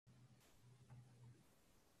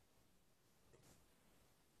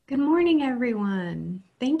Good morning, everyone.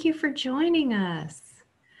 Thank you for joining us.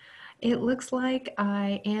 It looks like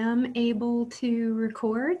I am able to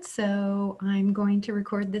record, so I'm going to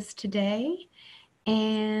record this today.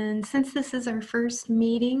 And since this is our first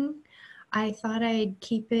meeting, I thought I'd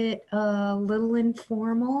keep it a little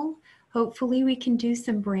informal. Hopefully we can do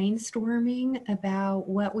some brainstorming about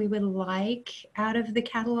what we would like out of the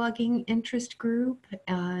cataloging interest group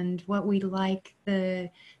and what we'd like to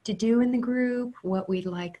do in the group, what we'd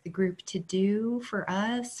like the group to do for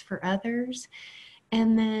us, for others.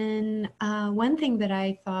 And then one thing that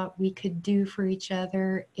I thought we could do for each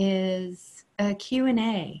other is a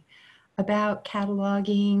Q&A about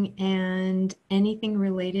cataloging and anything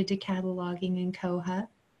related to cataloging in Koha.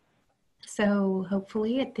 So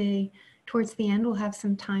hopefully towards the end we'll have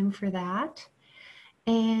some time for that.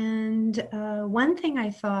 And one thing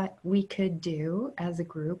I thought we could do as a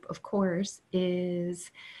group, of course,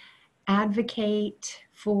 is advocate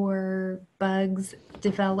for bugs,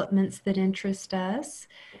 developments that interest us,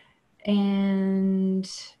 and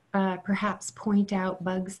perhaps point out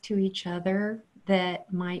bugs to each other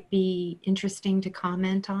that might be interesting to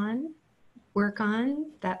comment on, work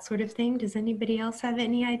on, that sort of thing. Does anybody else have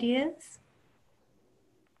any ideas?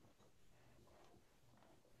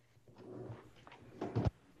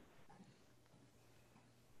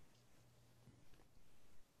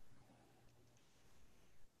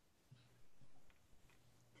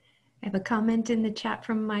 I have a comment in the chat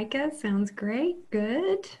from Myka. Sounds great.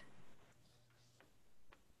 Good.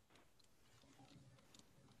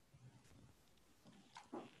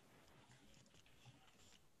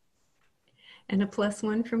 And a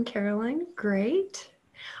 +1 from Caroline. Great.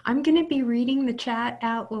 I'm going to be reading the chat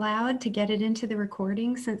out loud to get it into the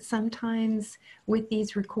recording, since sometimes with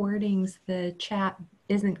these recordings the chat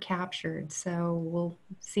isn't captured, so we'll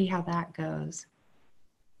see how that goes.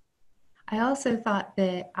 I also thought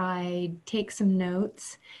that I'd take some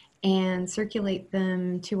notes and circulate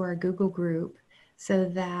them to our Google group so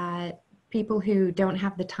that people who don't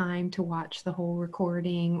have the time to watch the whole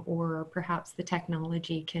recording, or perhaps the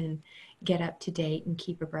technology, can get up to date and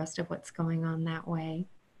keep abreast of what's going on that way.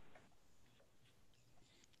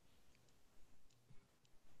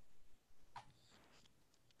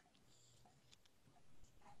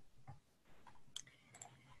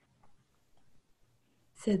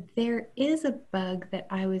 So there is a bug that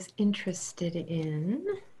I was interested in.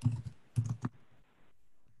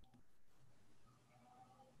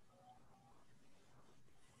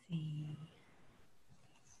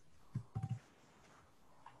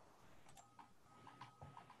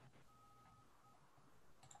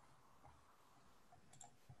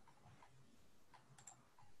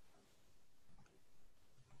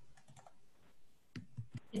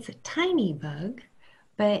 It's a tiny bug,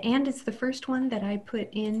 and it's the first one that I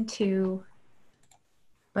put into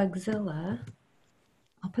Bugzilla.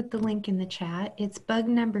 I'll put the link in the chat. It's bug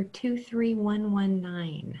number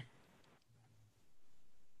 23119.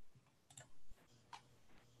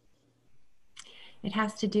 It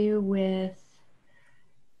has to do with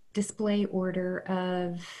display order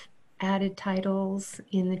of added titles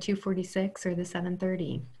in the 246 or the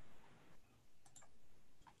 730.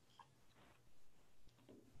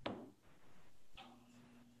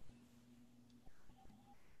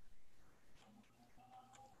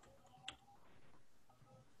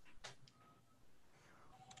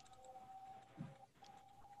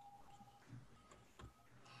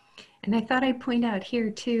 And I thought I'd point out here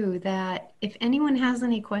too that if anyone has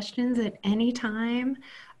any questions at any time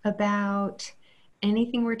about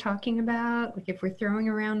anything we're talking about, like if we're throwing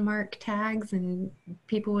around mark tags and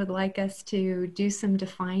people would like us to do some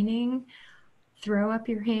defining, throw up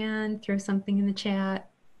your hand, throw something in the chat.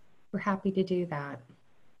 We're happy to do that.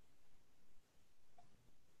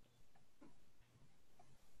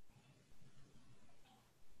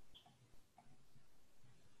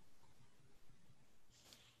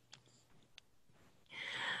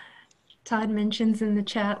 Todd mentions in the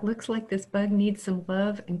chat, looks like this bug needs some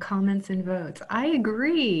love and comments and votes. I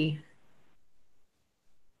agree.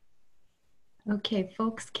 Okay,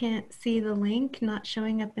 folks can't see the link, not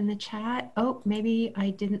showing up in the chat. Oh, maybe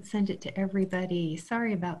I didn't send it to everybody.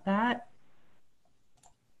 Sorry about that.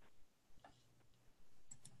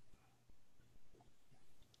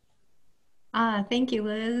 Thank you,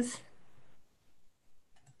 Liz.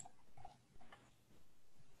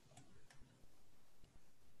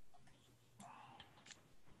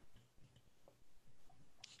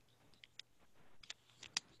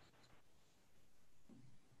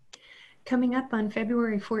 Coming up on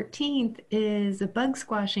February 14th is a bug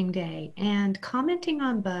squashing day, and commenting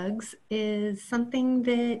on bugs is something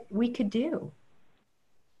that we could do.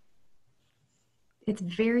 It's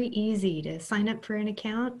very easy to sign up for an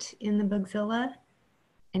account in the Bugzilla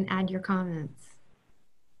and add your comments.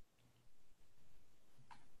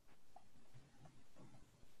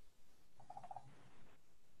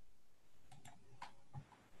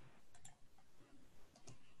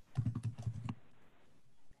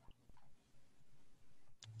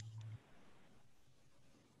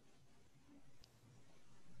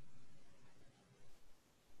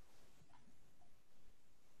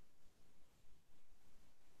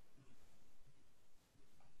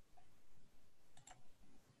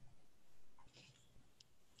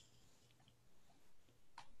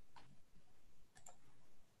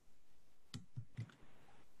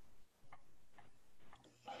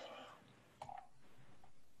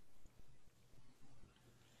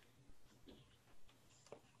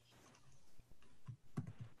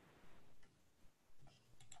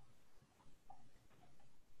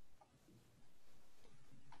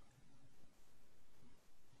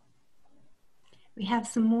 We have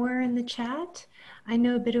some more in the chat. I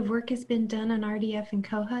know a bit of work has been done on RDF and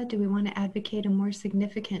Koha. Do we want to advocate a more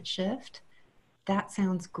significant shift? That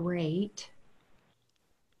sounds great.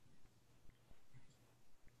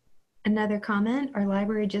 Another comment, our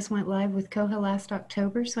library just went live with Koha last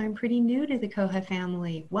October, so I'm pretty new to the Koha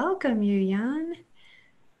family. Welcome, yuyan.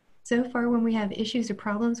 So far, when we have issues or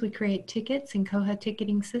problems, we create tickets in Koha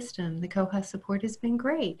ticketing system. The Koha support has been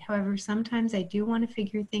great. However, sometimes I do want to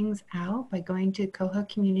figure things out by going to Koha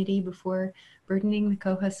community before burdening the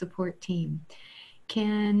Koha support team.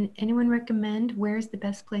 Can anyone recommend where's the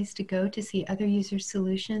best place to go to see other users'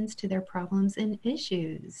 solutions to their problems and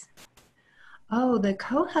issues? Oh, the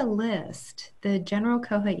Koha list, the general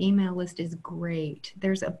Koha email list is great.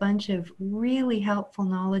 There's a bunch of really helpful,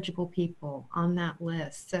 knowledgeable people on that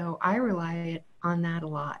list. So I rely on that a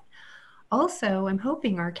lot. Also, I'm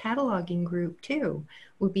hoping our cataloging group too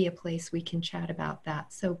will be a place we can chat about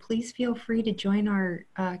that. So please feel free to join our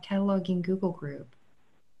cataloging Google group.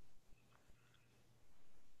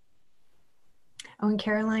 Oh, and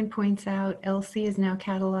Caroline points out LC is now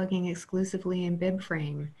cataloging exclusively in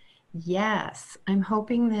BIBFRAME. Yes, I'm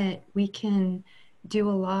hoping that we can do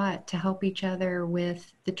a lot to help each other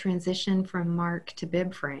with the transition from MARC to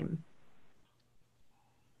BIBFRAME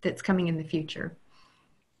that's coming in the future.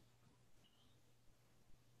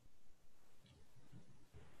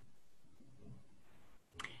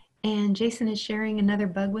 And Jason is sharing another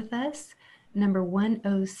bug with us, number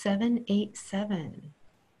 10787,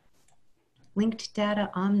 linked data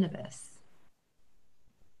omnibus.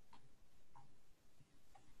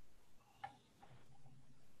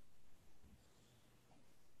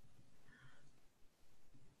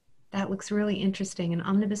 That looks really interesting. An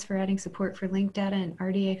omnibus for adding support for linked data and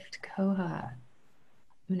RDF to Koha.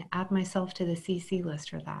 I'm going to add myself to the CC list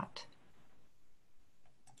for that.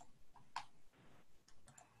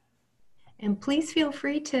 And please feel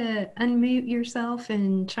free to unmute yourself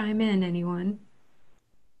and chime in, anyone.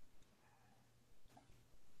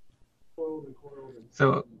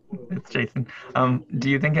 So it's Jason. Do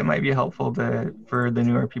you think it might be helpful for the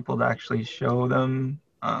newer people to actually show them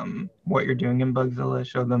what you're doing in Bugzilla,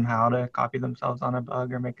 show them how to copy themselves on a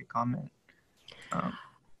bug or make a comment? Oh,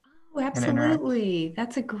 absolutely.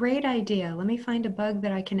 That's a great idea. Let me find a bug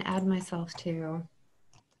that I can add myself to.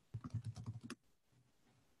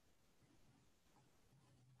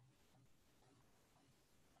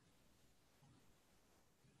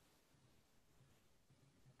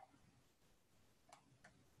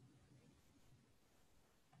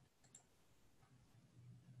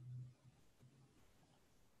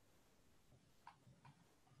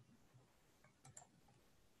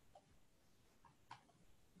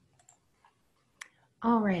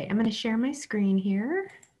 All right, I'm going to share my screen here.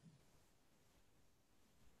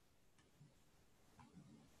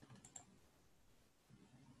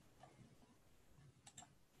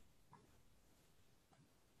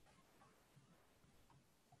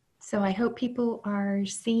 So I hope people are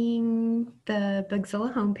seeing the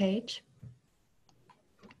Bugzilla homepage.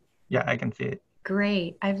 Yeah, I can see it.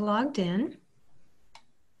 Great. I've logged in.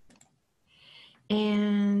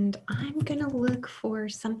 And I'm going to look for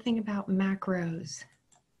something about macros.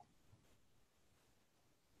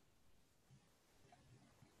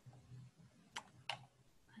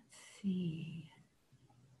 Let's see.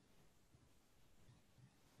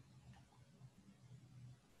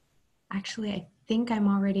 Actually, I think I'm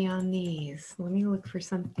already on these. Let me look for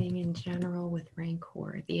something in general with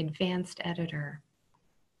Rancor, the advanced editor.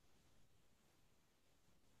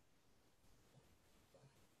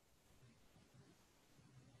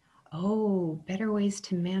 Oh, better ways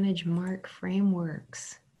to manage MARC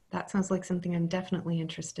frameworks. That sounds like something I'm definitely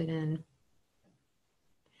interested in.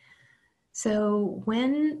 So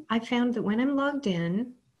I found that when I'm logged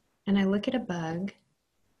in and I look at a bug,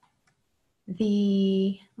 let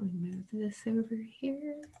me move this over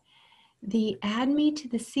here. The add me to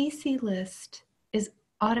the CC list is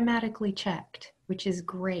automatically checked, which is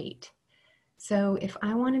great. So if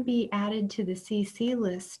I want to be added to the CC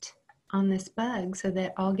list on this bug so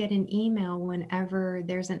that I'll get an email whenever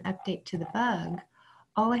there's an update to the bug,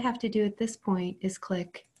 all I have to do at this point is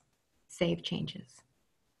click Save Changes.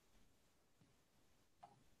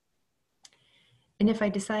 And if I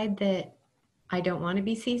decide that I don't want to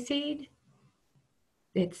be CC'd,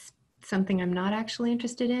 it's something I'm not actually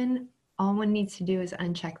interested in, all one needs to do is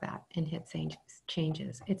uncheck that and hit Save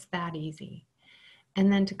Changes. It's that easy.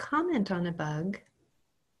 And then to comment on a bug,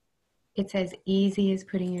 it's as easy as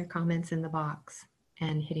putting your comments in the box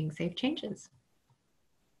and hitting Save Changes.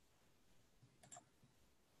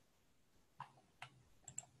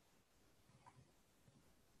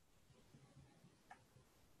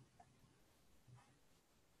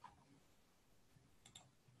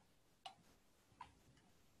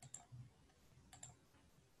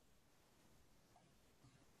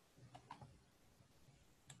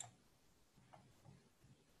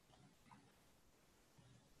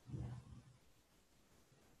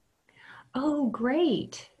 Oh,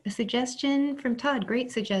 great. A suggestion from Todd.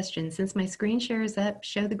 Great suggestion. Since my screen share is up,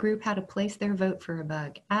 show the group how to place their vote for a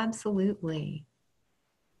bug. Absolutely.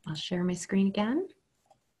 I'll share my screen again.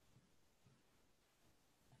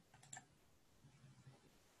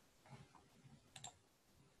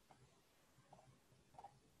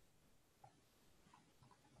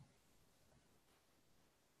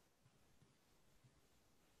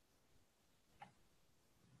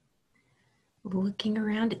 Looking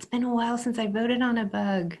around, it's been a while since I voted on a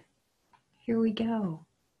bug. Here we go.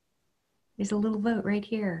 There's a little vote right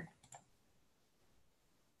here.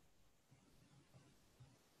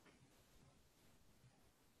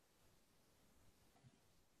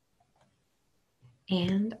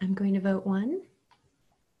 And I'm going to vote 1.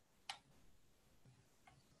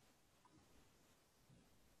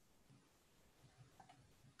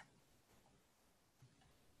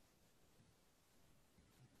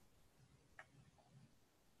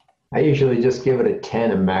 I usually just give it a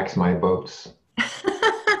 10 and max my votes. Well,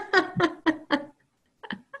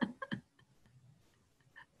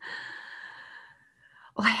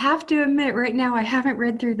 I have to admit right now I haven't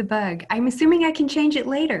read through the bug. I'm assuming I can change it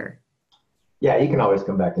later. Yeah, you can always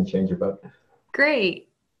come back and change your vote. Great.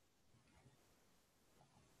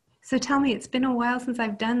 So tell me, it's been a while since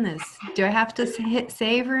I've done this. Do I have to hit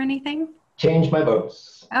save or anything? Change my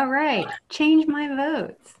votes. All right, change my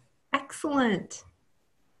votes. Excellent.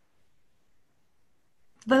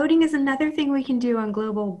 Voting is another thing we can do on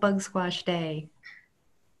Global Bug Squash Day.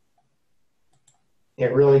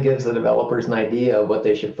 It really gives the developers an idea of what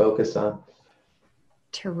they should focus on.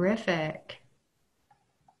 Terrific.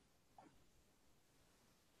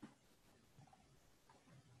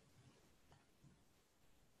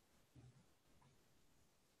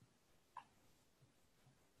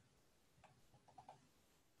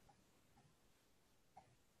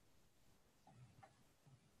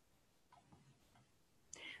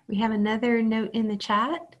 We have another note in the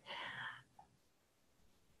chat.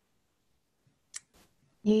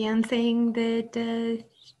 Yuyan saying that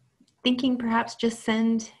thinking perhaps just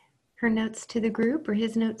send her notes to the group or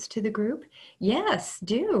his notes to the group. Yes,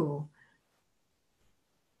 do.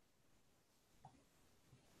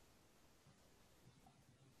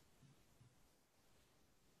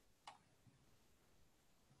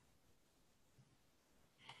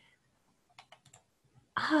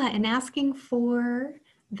 And asking for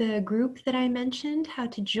the group that I mentioned, how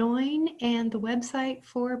to join, and the website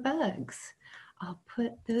for bugs. I'll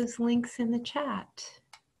put those links in the chat.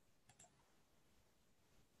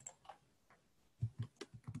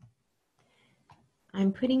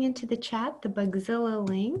 I'm putting into the chat the Bugzilla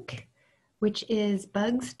link, which is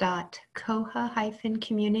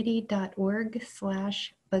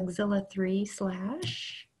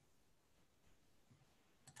bugs.koha-community.org/Bugzilla3/.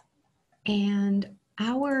 And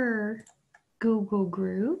our Google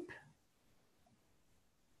group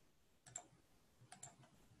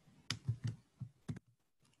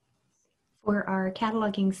for our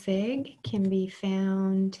cataloging SIG can be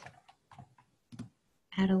found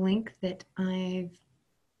at a link that I've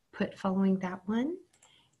put following that one.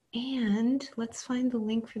 And let's find the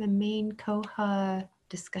link for the main Koha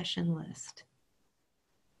discussion list.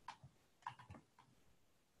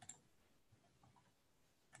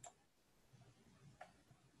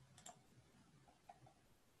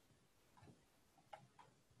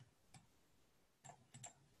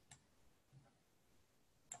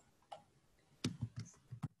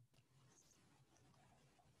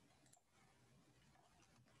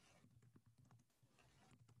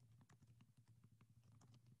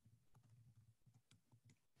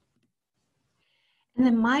 And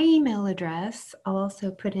then my email address, I'll also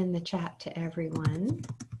put in the chat to everyone.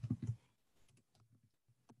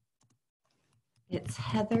 It's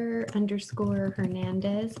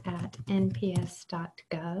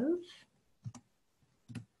heather_Hernandez@nps.gov.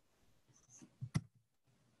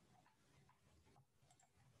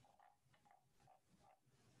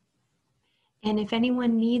 And if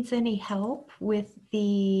anyone needs any help with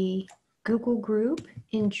the Google group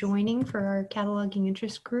in joining for our cataloging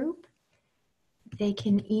interest group, they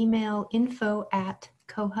can email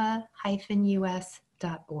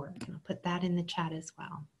info@koha-US.org. And I'll put that in the chat as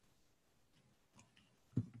well.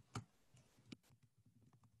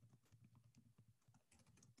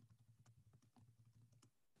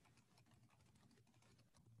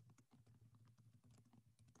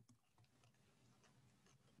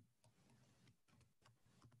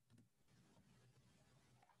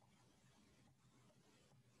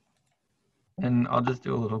 And I'll just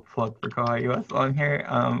do a little plug for koha-US while I'm here.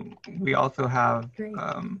 We also have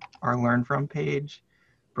our Learn From page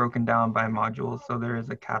broken down by modules. So there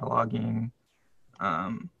is a cataloging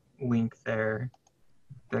link there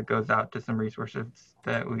that goes out to some resources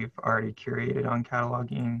that we've already curated on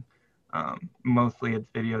cataloging. Mostly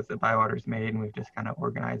it's videos that Bywater's made, and we've just kind of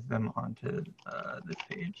organized them onto this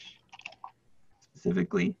page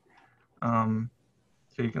specifically. So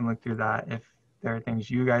you can look through that. If there are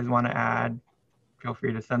things you guys want to add, feel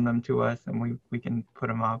free to send them to us and we can put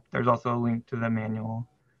them up. There's also a link to the manual,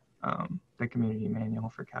 the community manual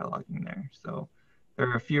for cataloging there. So there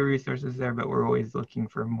are a few resources there, but we're always looking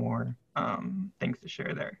for more things to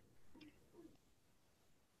share there.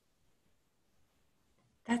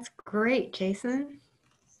 That's great, Jason.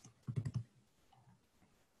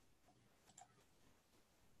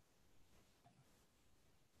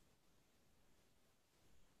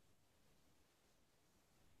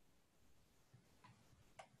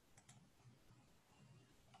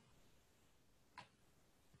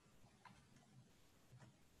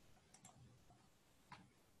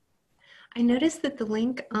 I noticed that the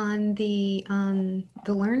link on the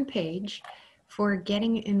Learn page for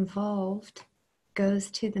getting involved goes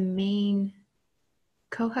to the main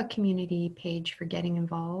Koha community page for getting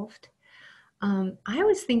involved. I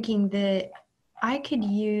was thinking that I could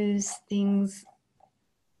use things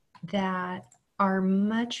that are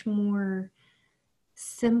much more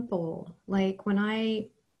simple. Like when I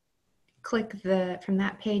click from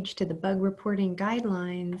that page to the bug reporting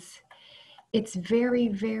guidelines, it's very,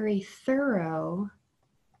 very thorough,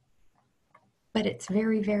 but it's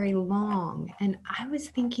very, very long. And I was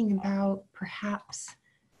thinking about perhaps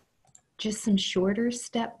just some shorter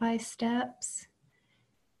step-by-steps.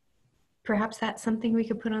 Perhaps that's something we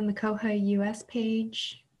could put on the koha-US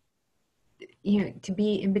page, you know, to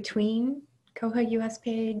be in between koha-US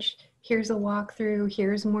page. Here's a walkthrough,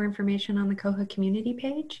 here's more information on the Koha community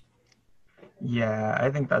page. Yeah,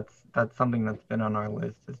 I think that's something that's been on our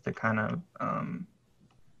list, is to kind of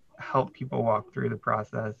help people walk through the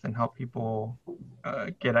process and help people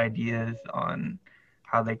get ideas on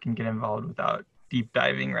how they can get involved without deep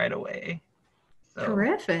diving right away. So,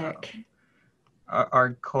 terrific.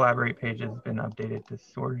 Our Collaborate page has been updated to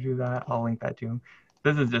sort of do that. I'll link that too.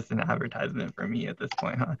 This is just an advertisement for me at this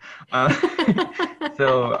point, huh?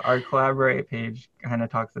 So our Collaborate page kind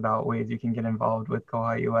of talks about ways you can get involved with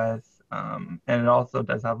koha-US, and it also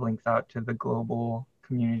does have links out to the global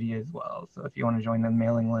community as well. So if you want to join the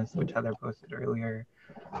mailing list, which Heather posted earlier,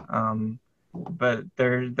 but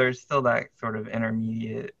there's still that sort of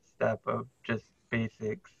intermediate step of just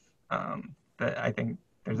basics that I think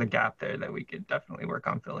there's a gap there that we could definitely work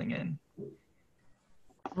on filling in.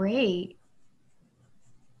 Great.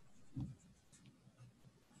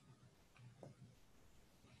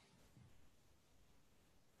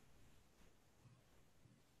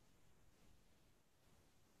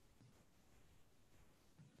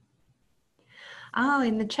 Oh,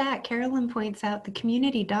 in the chat, Carolyn points out the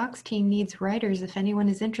community docs team needs writers if anyone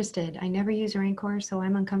is interested. I never use Rancor, so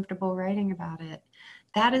I'm uncomfortable writing about it.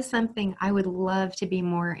 That is something I would love to be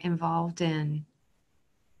more involved in.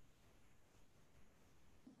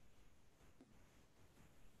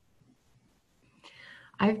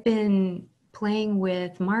 I've been playing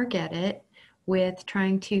with MarkEdit, with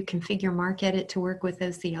trying to configure MarkEdit to work with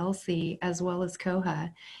OCLC as well as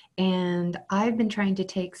Koha. And I've been trying to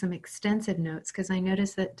take some extensive notes because I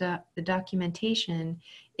noticed that the documentation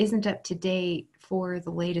isn't up to date for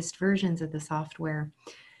the latest versions of the software.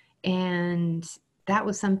 And that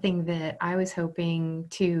was something that I was hoping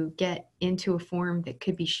to get into a form that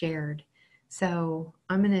could be shared. So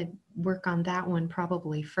I'm going to work on that one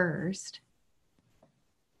probably first.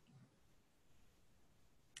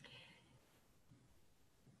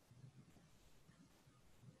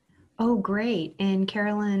 Oh, great. And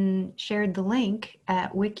Carolyn shared the link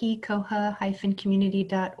at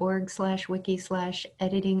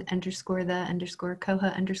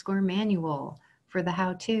wiki-koha-community.org/wiki/editing_the_koha_manual for the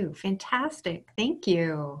how-to. Fantastic. Thank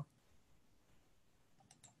you.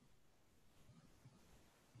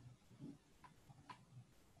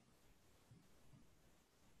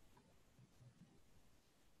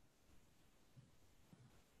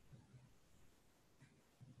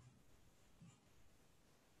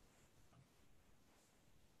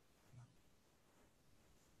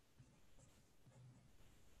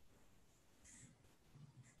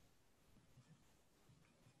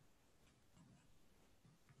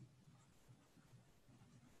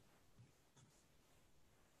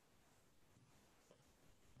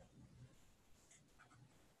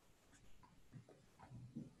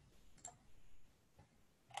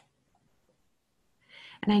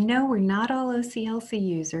 And I know we're not all OCLC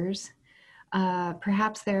users.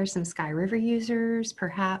 Perhaps there are some Sky River users,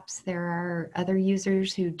 perhaps there are other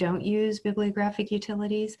users who don't use bibliographic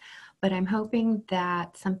utilities, but I'm hoping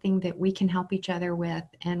that something that we can help each other with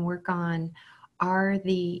and work on are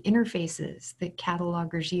the interfaces that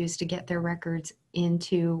catalogers use to get their records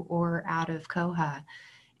into or out of Koha.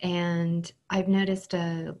 And I've noticed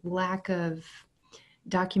a lack of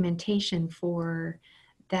documentation for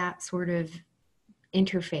that sort of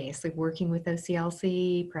interface, like working with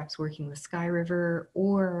OCLC, perhaps working with Sky River,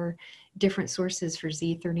 or different sources for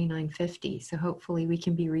Z3950. So hopefully we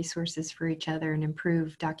can be resources for each other and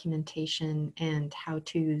improve documentation and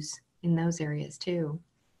how-tos in those areas too.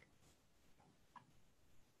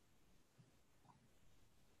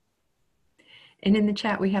 And in the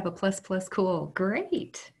chat, we have a plus plus cool.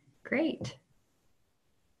 Great, great.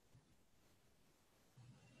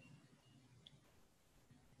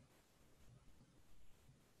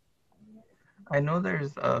 I know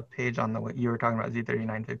there's a page on the, you were talking about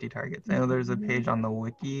Z3950 targets. I know there's a page on the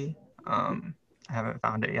wiki. I haven't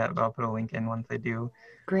found it yet, but I'll put a link in once I do,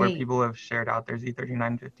 where Great. people have shared out their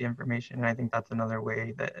Z3950 information. And I think that's another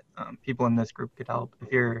way that people in this group could help.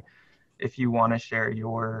 If you want to share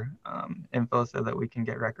your info so that we can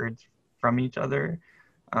get records from each other,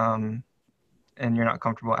 and you're not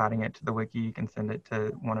comfortable adding it to the wiki, you can send it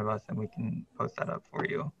to one of us and we can post that up for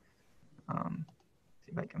you.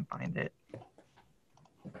 See if I can find it.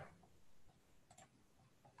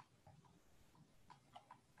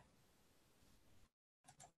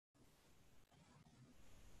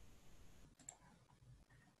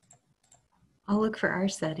 I'll look for our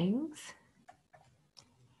settings.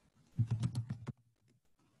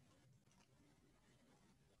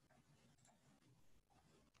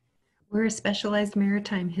 We're a specialized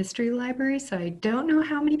maritime history library, so I don't know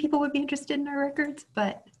how many people would be interested in our records,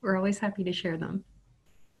 but we're always happy to share them.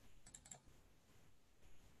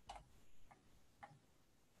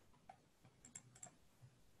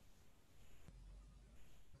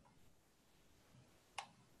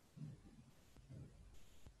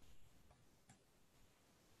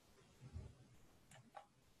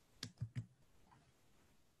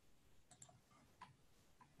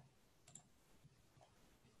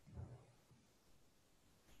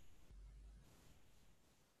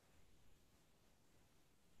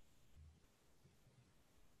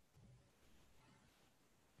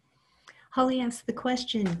 Holly asked the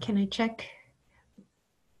question, can I check,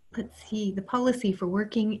 let's see, the policy for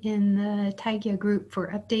working in the Taigya group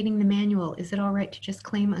for updating the manual? Is it all right to just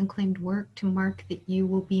claim unclaimed work to mark that you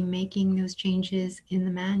will be making those changes in the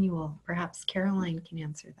manual? Perhaps Caroline can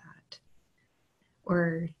answer that,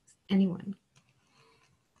 or anyone.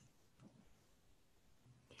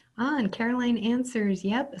 Ah, and Caroline answers,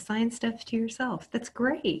 yep, assign stuff to yourself. That's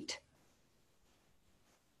great.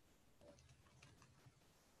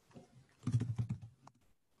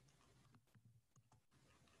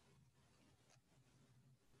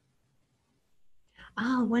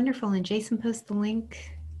 Ah, wonderful. And Jason posts the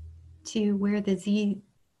link to where the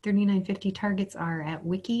Z3950 targets are at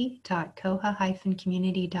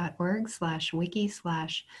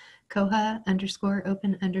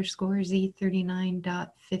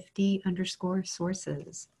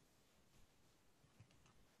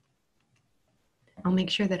I'll make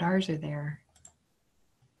sure that ours are there.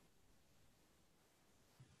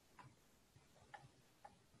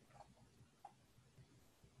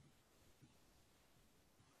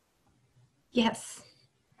 Yes.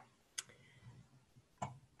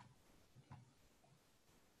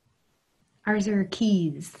 Ours are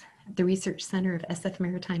keys at the Research Center of SF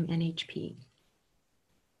Maritime NHP.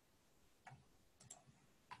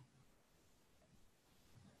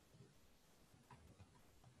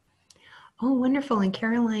 Oh, wonderful. And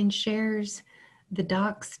Caroline shares the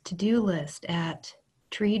docs to-do list at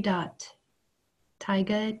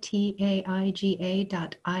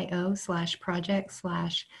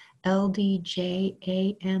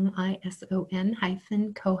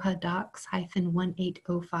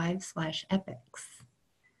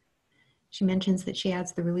She mentions that she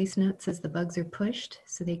adds the release notes as the bugs are pushed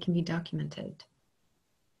so they can be documented.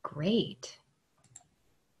 Great.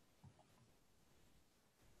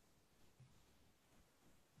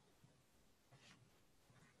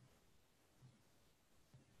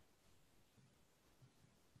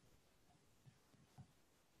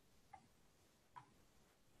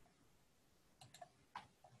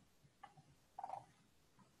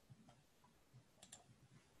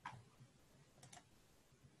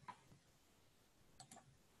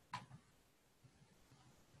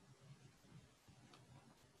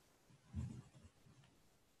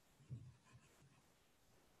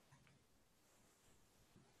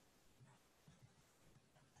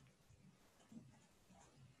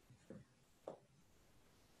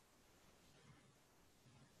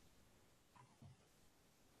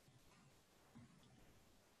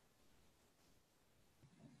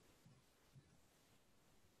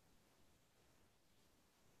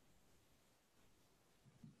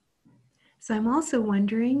 So I'm also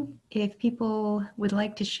wondering if people would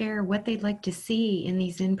like to share what they'd like to see in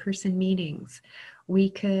these in-person meetings. We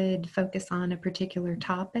could focus on a particular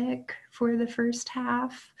topic for the first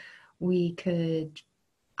half. I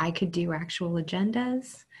could do actual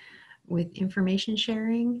agendas with information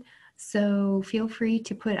sharing. So feel free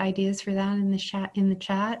to put ideas for that in the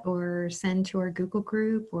chat or send to our Google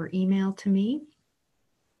group or email to me.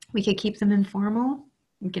 We could keep them informal.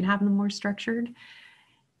 We can have them more structured.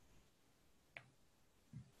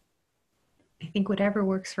 I think whatever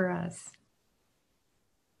works for us.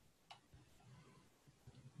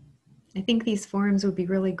 I think these forums would be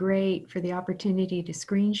really great for the opportunity to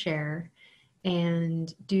screen share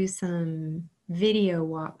and do some video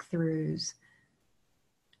walkthroughs.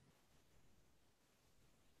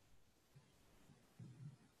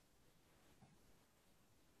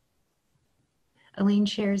 Elaine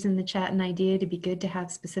shares in the chat an idea to be good to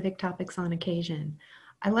have specific topics on occasion.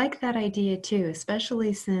 I like that idea too,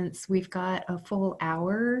 especially since we've got a full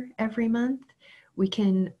hour every month. We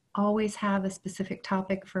can always have a specific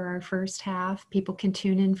topic for our first half. People can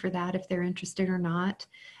tune in for that if they're interested or not,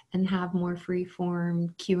 and have more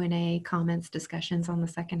free-form Q&A, comments, discussions on the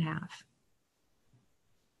second half.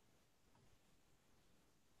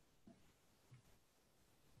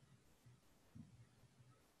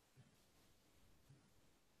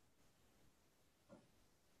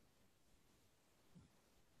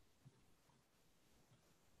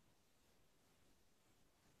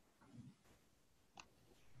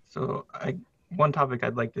 So one topic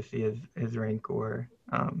I'd like to see is Rancor,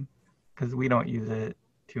 because we don't use it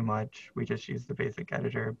too much. We just use the basic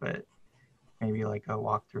editor, but maybe like a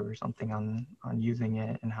walkthrough or something on using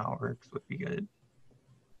it and how it works would be good.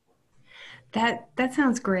 That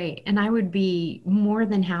sounds great. And I would be more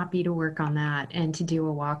than happy to work on that and to do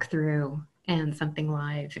a walkthrough and something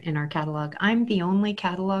live in our catalog. I'm the only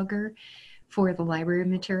cataloger for the library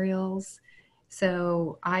materials.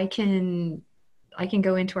 So I can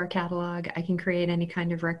go into our catalog. I can create any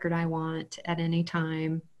kind of record I want at any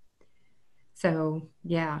time. So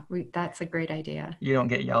yeah, that's a great idea. You don't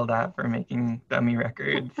get yelled at for making dummy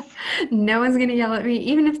records. No one's going to yell at me,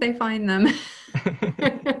 even if they find them.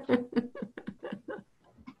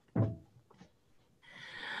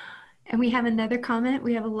 And we have another comment.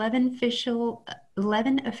 We have 11 official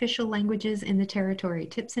languages in the territory.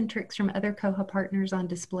 Tips and tricks from other Koha partners on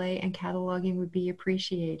display and cataloging would be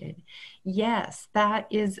appreciated. Yes, that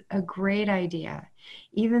is a great idea.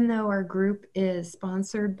 Even though our group is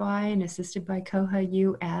sponsored by and assisted by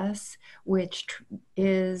koha-US, which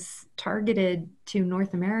is targeted to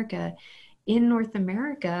North America, in North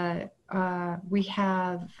America, we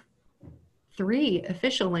have 3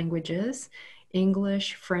 official languages: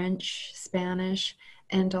 English, French, Spanish,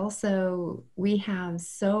 and also we have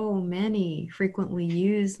so many frequently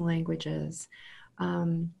used languages.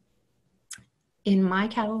 In my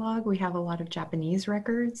catalog, we have a lot of Japanese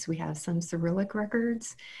records, we have some Cyrillic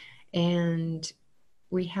records, and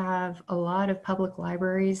we have a lot of public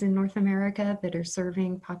libraries in North America that are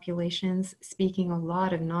serving populations speaking a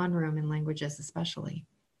lot of non-Roman languages especially.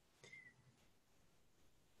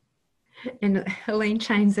 And Elaine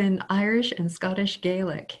chimes in, Irish and Scottish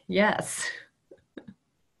Gaelic. Yes.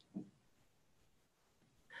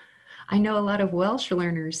 I know a lot of Welsh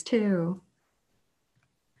learners too.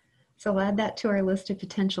 So I'll add that to our list of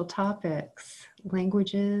potential topics,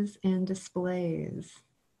 languages and displays.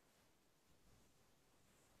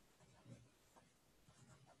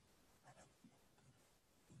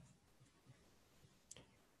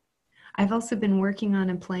 I've also been working on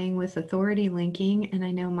and playing with authority linking, and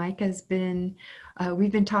I know Myka's been,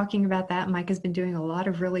 we've been talking about that. Myka's been doing a lot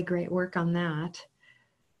of really great work on that.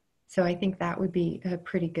 So I think that would be a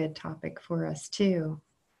pretty good topic for us too.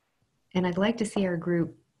 And I'd like to see our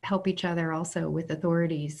group help each other also with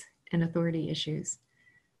authorities and authority issues.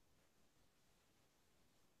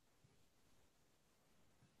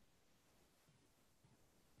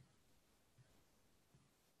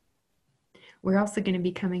 We're also going to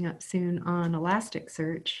be coming up soon on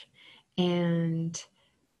Elasticsearch, and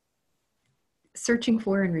searching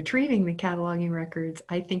for and retrieving the cataloging records,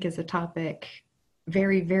 I think, is a topic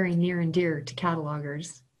very, very near and dear to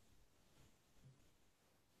catalogers.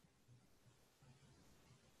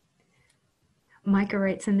 Myka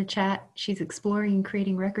writes in the chat, she's exploring and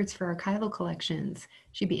creating records for archival collections.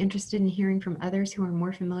 She'd be interested in hearing from others who are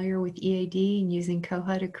more familiar with EAD and using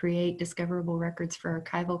Koha to create discoverable records for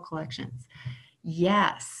archival collections.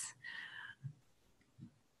 Yes.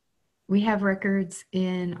 We have records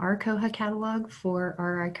in our Koha catalog for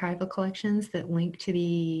our archival collections that link to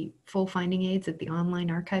the full finding aids at the Online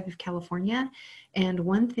Archive of California. And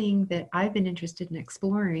one thing that I've been interested in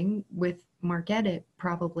exploring with MarkEdit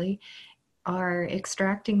probably are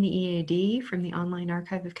extracting the EAD from the Online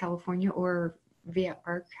Archive of California or via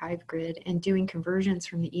Archive Grid and doing conversions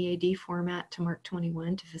from the EAD format to Mark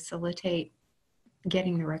 21 to facilitate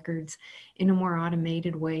getting the records in a more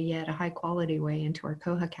automated way, yet a high quality way, into our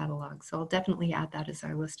Koha catalog. So I'll definitely add that as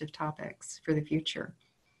our list of topics for the future.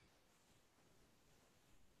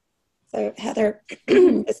 So Heather,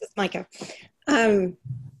 this is Myka.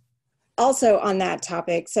 Also on that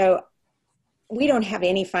topic, so we don't have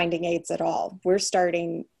any finding aids at all. We're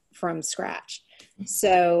starting from scratch.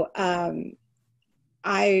 So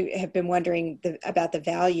I have been wondering about the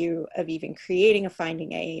value of even creating a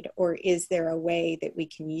finding aid, or is there a way that we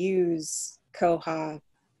can use Koha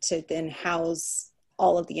to then house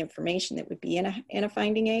all of the information that would be in a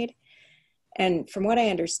finding aid? And from what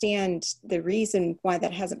I understand, the reason why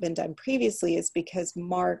that hasn't been done previously is because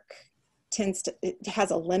Mark it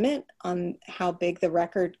has a limit on how big the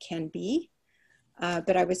record can be.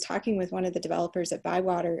 But I was talking with one of the developers at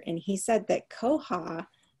Bywater, and he said that Koha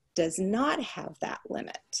does not have that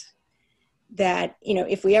limit. That, you know,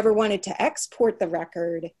 if we ever wanted to export the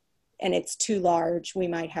record and it's too large, we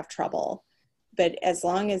might have trouble. But as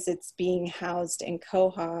long as it's being housed in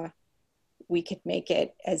Koha, we could make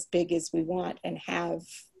it as big as we want and have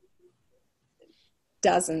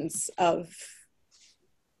dozens of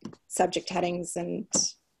subject headings and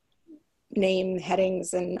name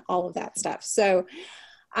headings and all of that stuff. So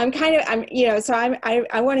I want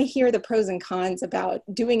to hear the pros and cons about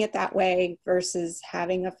doing it that way versus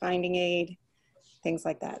having a finding aid, things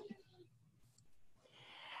like that.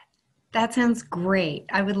 That sounds great.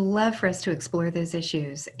 I would love for us to explore those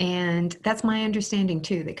issues. And that's my understanding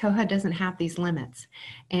too, that Koha doesn't have these limits.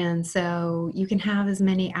 And so you can have as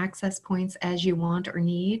many access points as you want or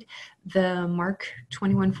need. The Mark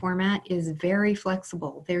 21 format is very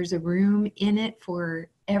flexible. There's a room in it for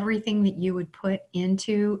everything that you would put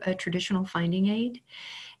into a traditional finding aid.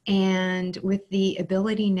 And with the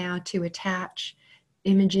ability now to attach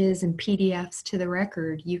images and PDFs to the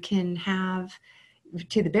record, you can have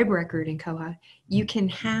to the BIB record in Koha, you can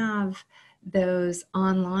have those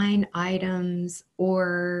online items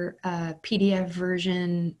or a PDF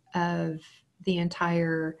version of the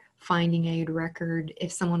entire finding aid record, if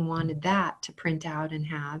someone wanted that to print out and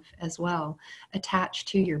have as well, attached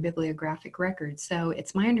to your bibliographic record. So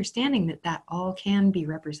it's my understanding that that all can be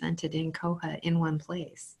represented in Koha in one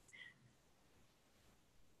place.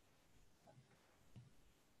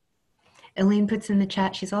 Elaine puts in the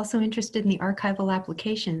chat, she's also interested in the archival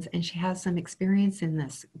applications and she has some experience in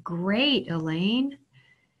this. Great, Elaine.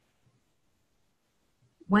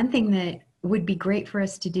 One thing that would be great for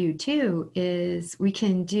us to do too is we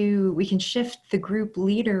can shift the group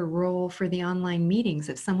leader role for the online meetings.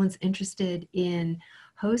 If someone's interested in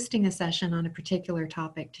hosting a session on a particular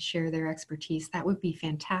topic to share their expertise, that would be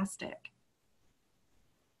fantastic.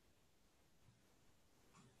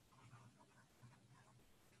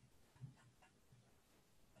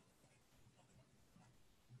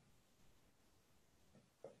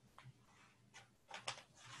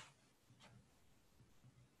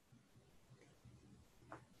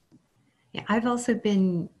 Yeah, I've also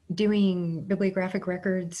been doing bibliographic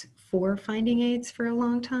records for finding aids for a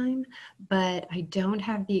long time, but I don't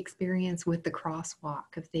have the experience with the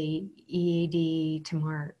crosswalk of the EAD to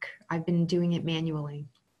Mark. I've been doing it manually.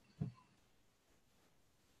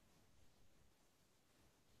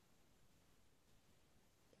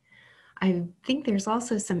 I think there's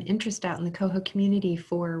also some interest out in the Koha community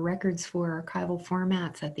for records for archival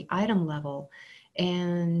formats at the item level.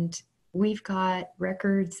 And we've got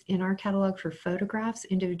records in our catalog for photographs,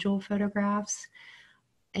 individual photographs,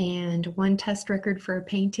 and one test record for a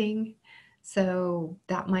painting. So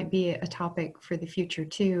that might be a topic for the future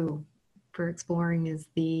too, for exploring, is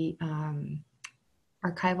the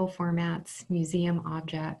archival formats, museum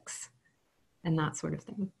objects, and that sort of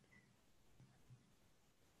thing.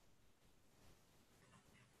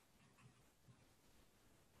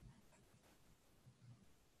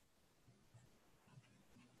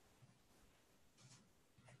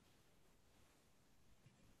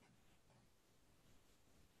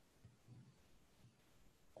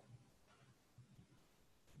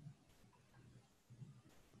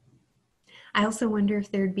 I also wonder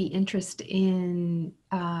if there'd be interest in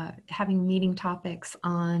having meeting topics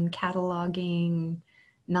on cataloging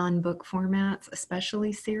non-book formats,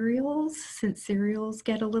 especially serials, since serials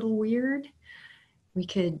get a little weird. We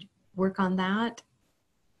could work on that.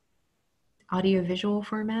 Audiovisual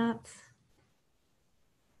formats.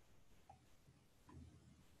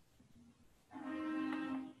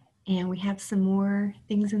 And we have some more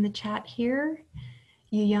things in the chat here.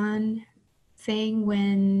 Yuyan saying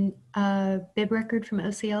when a bib record from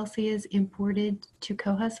OCLC is imported to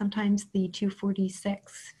Koha, sometimes the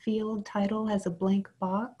 246 field title has a blank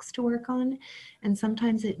box to work on, and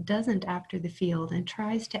sometimes it doesn't after the field and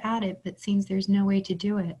tries to add it, but seems there's no way to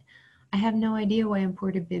do it. I have no idea why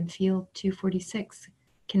imported bib field 246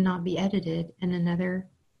 cannot be edited and another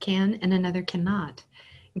can and another cannot.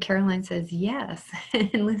 And Caroline says, yes.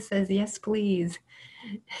 And Liz says, yes, please.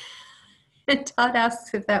 And Todd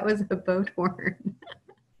asks if that was a boat horn.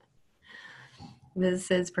 Liz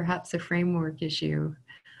says perhaps a framework issue.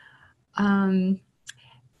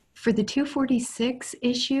 For the 246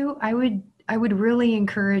 issue, I would really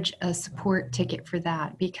encourage a support ticket for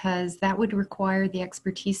that, because that would require the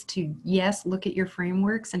expertise to, yes, look at your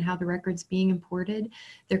frameworks and how the record's being imported.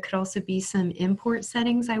 There could also be some import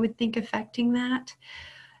settings, I would think, affecting that.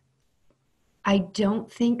 I don't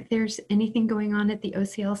think there's anything going on at the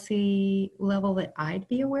OCLC level that I'd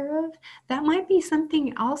be aware of. That might be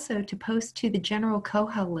something also to post to the general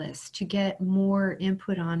Koha list to get more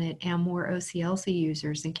input on it and more OCLC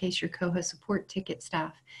users, in case your Koha support ticket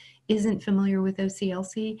staff isn't familiar with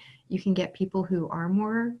OCLC. You can get people who are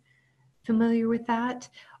more familiar with that.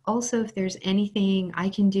 Also, if there's anything I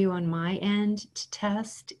can do on my end to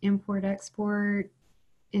test import export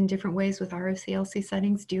in different ways with our OCLC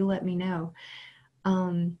settings, do let me know.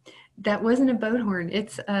 That wasn't a boat horn.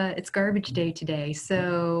 It's garbage day today.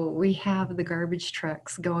 So we have the garbage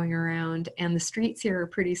trucks going around, and the streets here are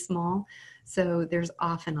pretty small. So there's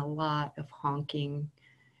often a lot of honking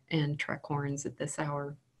and truck horns at this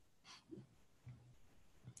hour.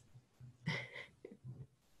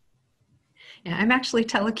 Yeah, I'm actually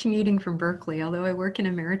telecommuting from Berkeley, although I work in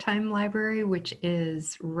a maritime library, which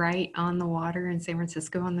is right on the water in San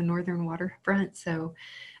Francisco on the northern waterfront. So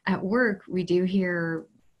at work, we do hear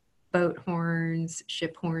boat horns,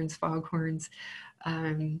 ship horns, fog horns,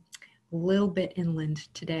 a little bit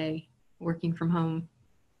inland today, working from home.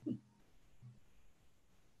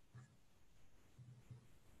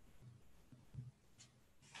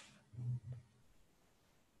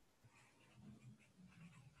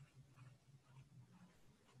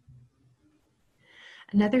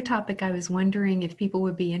 Another topic I was wondering if people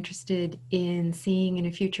would be interested in seeing in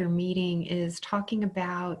a future meeting is talking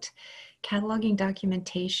about cataloging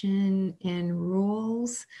documentation and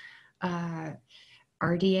rules, RDA,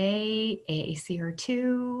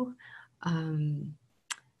 AACR2,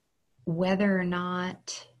 whether or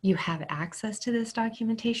not you have access to this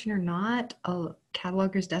documentation or not. A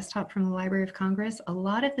cataloger's desktop from the Library of Congress. A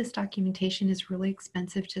lot of this documentation is really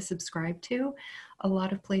expensive to subscribe to. A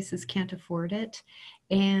lot of places can't afford it.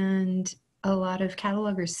 And a lot of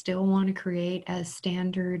catalogers still want to create as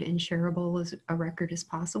standard and shareable as a record as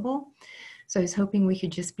possible. So I was hoping we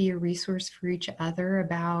could just be a resource for each other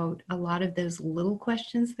about a lot of those little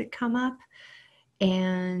questions that come up.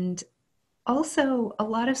 And also, a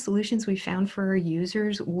lot of solutions we found for our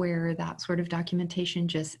users where that sort of documentation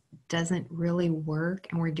just doesn't really work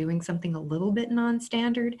and we're doing something a little bit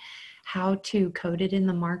non-standard, how to code it in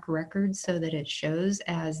the MARC record so that it shows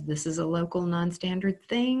as this is a local non-standard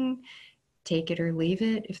thing, take it or leave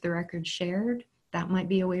it if the record's shared. That might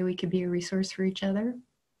be a way we could be a resource for each other.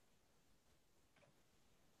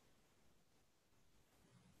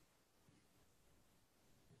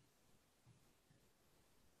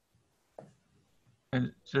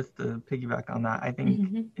 And just to piggyback on that, I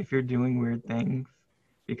think if you're doing weird things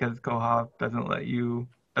because Koha doesn't let you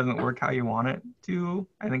doesn't work how you want it to,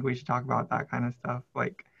 I think we should talk about that kind of stuff.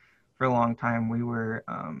 Like for a long time, we were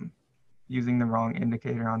using the wrong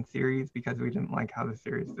indicator on series because we didn't like how the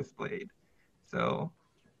series displayed. So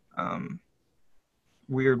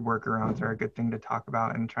weird workarounds are a good thing to talk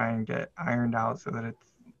about and try and get ironed out so that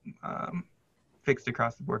it's fixed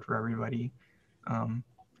across the board for everybody,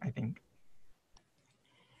 I think.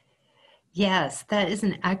 Yes, that is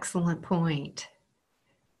an excellent point,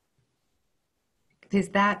 because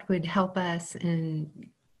that would help us and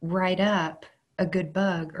write up a good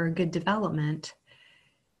bug or a good development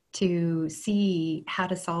to see how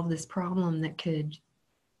to solve this problem that could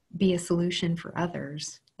be a solution for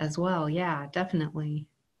others as well. Yeah, definitely.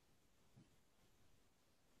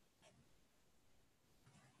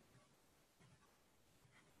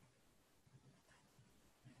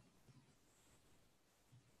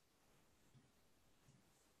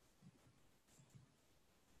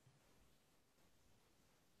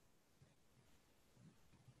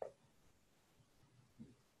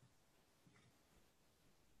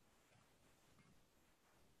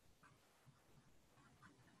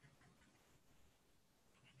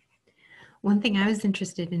 One thing I was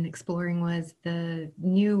interested in exploring was the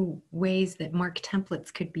new ways that MARC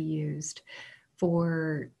templates could be used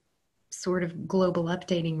for sort of global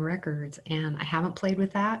updating records. And I haven't played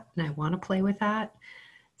with that, and I want to play with that.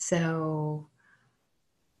 So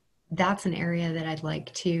that's an area that I'd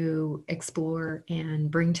like to explore and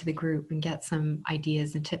bring to the group and get some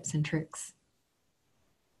ideas and tips and tricks.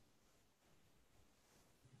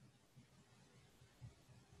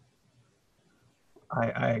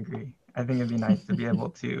 I agree. I think it'd be nice to be able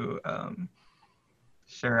to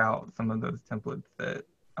share out some of those templates that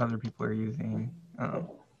other people are using,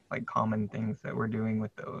 like common things that we're doing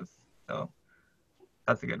with those. So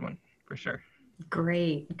that's a good one for sure.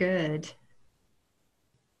 Great, good.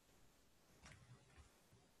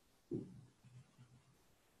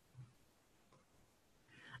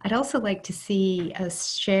 I'd also like to see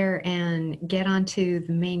us share and get onto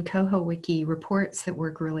the main Koha wiki reports that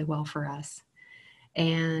work really well for us,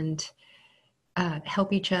 and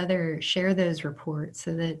help each other share those reports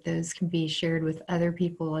so that those can be shared with other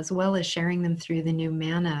people, as well as sharing them through the new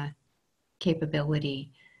Mana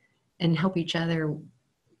capability, and help each other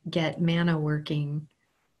get Mana working.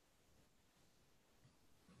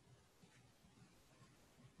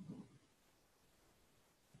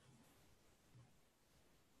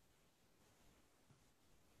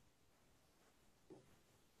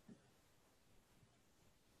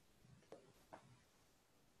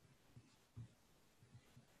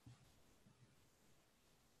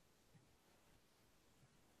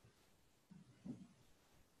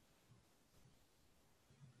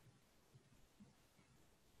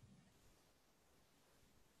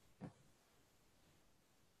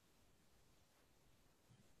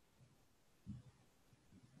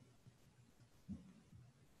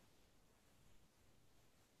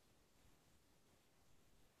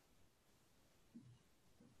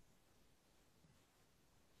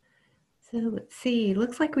 So let's see,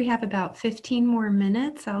 looks like we have about 15 more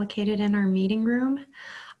minutes allocated in our meeting room.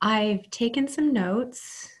 I've taken some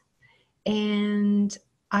notes, and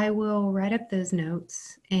I will write up those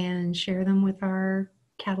notes and share them with our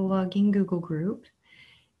cataloging Google group.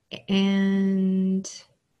 And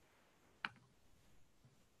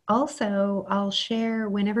also, I'll share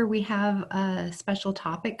whenever we have a special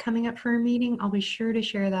topic coming up for a meeting, I'll be sure to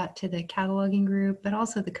share that to the cataloging group, but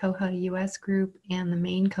also the koha-US group and the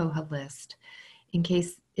main Koha list, in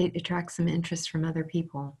case it attracts some interest from other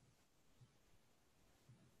people.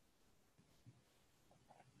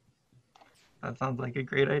 That sounds like a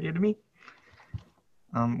great idea to me.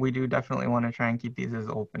 We do definitely want to try and keep these as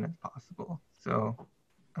open as possible. So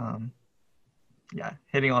yeah,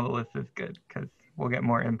 hitting all the lists is good because we'll get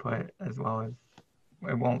more input, as well as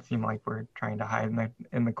it won't seem like we're trying to hide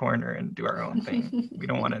in the corner and do our own thing. We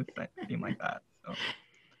don't want it to seem like that. So.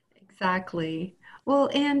 Exactly. Well,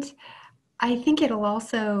 and I think it'll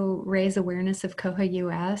also raise awareness of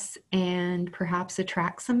koha-US and perhaps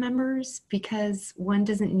attract some members, because one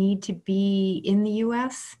doesn't need to be in the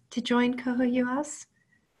US to join koha-US.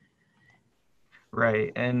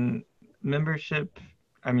 Right. And membership,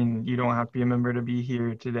 I mean, you don't have to be a member to be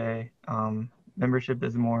here today. Membership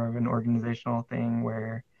is more of an organizational thing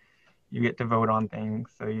where you get to vote on things.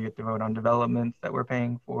 So you get to vote on developments that we're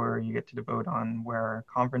paying for. You get to vote on where our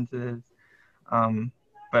conference is.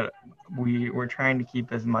 But we're trying to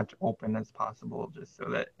keep as much open as possible, just so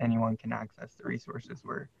that anyone can access the resources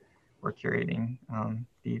we're curating,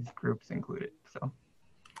 these groups included. So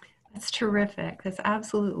that's terrific. That's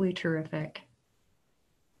absolutely terrific.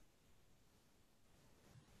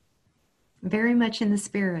 Very much. much in the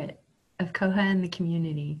spirit of Koha and the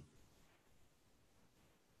community.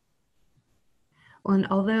 Well, and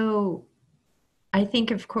although I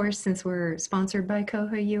think, of course, since we're sponsored by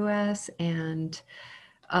koha-US and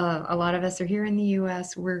a lot of us are here in the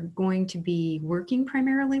US, we're going to be working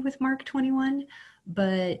primarily with Mark 21,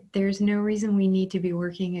 but there's no reason we need to be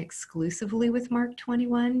working exclusively with Mark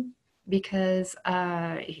 21 because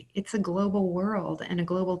it's a global world and a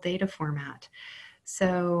global data format.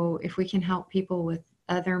 So if we can help people with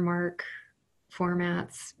other Mark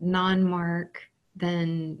formats, non-Mark,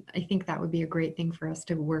 then I think that would be a great thing for us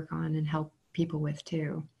to work on and help people with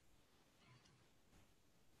too.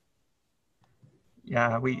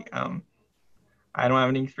 Yeah, I don't have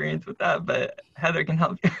any experience with that, but Heather can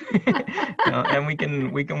help you. You know, and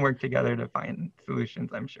we can work together to find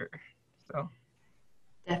solutions, I'm sure. So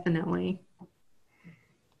Definitely.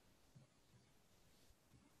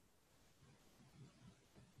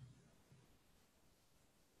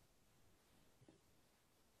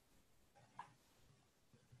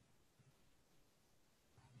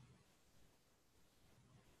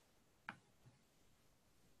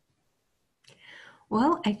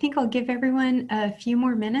 Well, I think I'll give everyone a few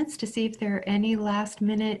more minutes to see if there are any last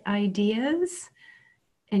minute ideas.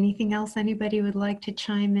 Anything else anybody would like to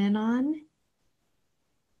chime in on?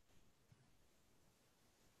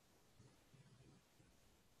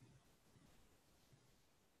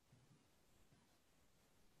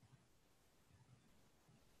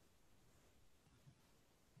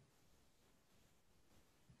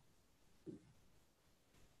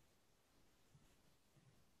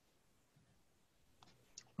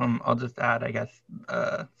 I'll just add, I guess,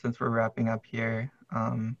 since we're wrapping up here,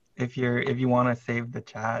 if you want to save the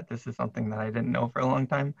chat, this is something that I didn't know for a long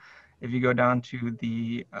time. If you go down to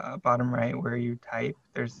the bottom right where you type,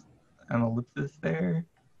 there's an ellipsis there.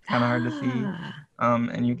 It's kind of hard to see,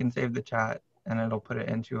 and you can save the chat, and it'll put it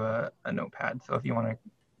into a notepad. So if you want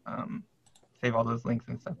to save all those links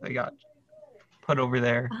and stuff they got put over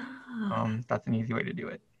there, that's an easy way to do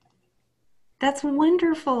it. That's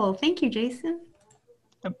wonderful. Thank you, Jason.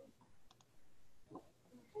 Yep.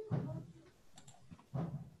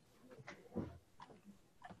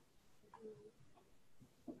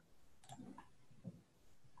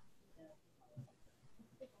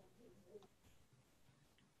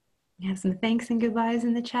 We have some thanks and goodbyes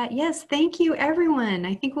in the chat. Yes, thank you, everyone.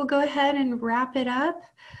 I think we'll go ahead and wrap it up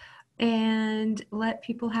and let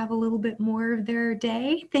people have a little bit more of their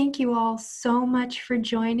day. Thank you all so much for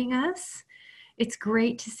joining us. It's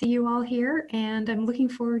great to see you all here, and I'm looking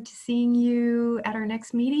forward to seeing you at our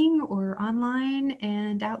next meeting or online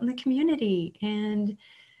and out in the community. And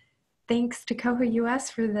thanks to koha-US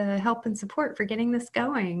for the help and support for getting this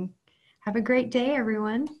going. Have a great day,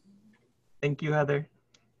 everyone. Thank you, Heather.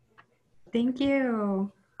 Thank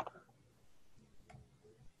you.